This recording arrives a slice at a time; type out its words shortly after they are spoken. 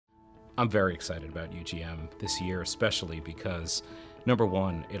I'm very excited about UGM this year, especially because, number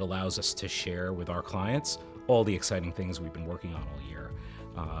one, it allows us to share with our clients all the exciting things we've been working on all year.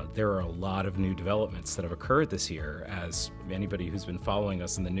 There are a lot of new developments that have occurred this year, as anybody who's been following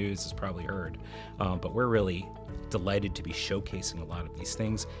us in the news has probably heard. But we're really delighted to be showcasing a lot of these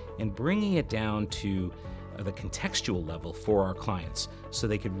things and bringing it down to the contextual level for our clients so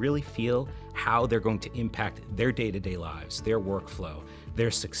they could really feel how they're going to impact their day-to-day lives, their workflow,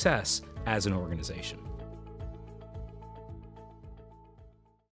 their success as an organization.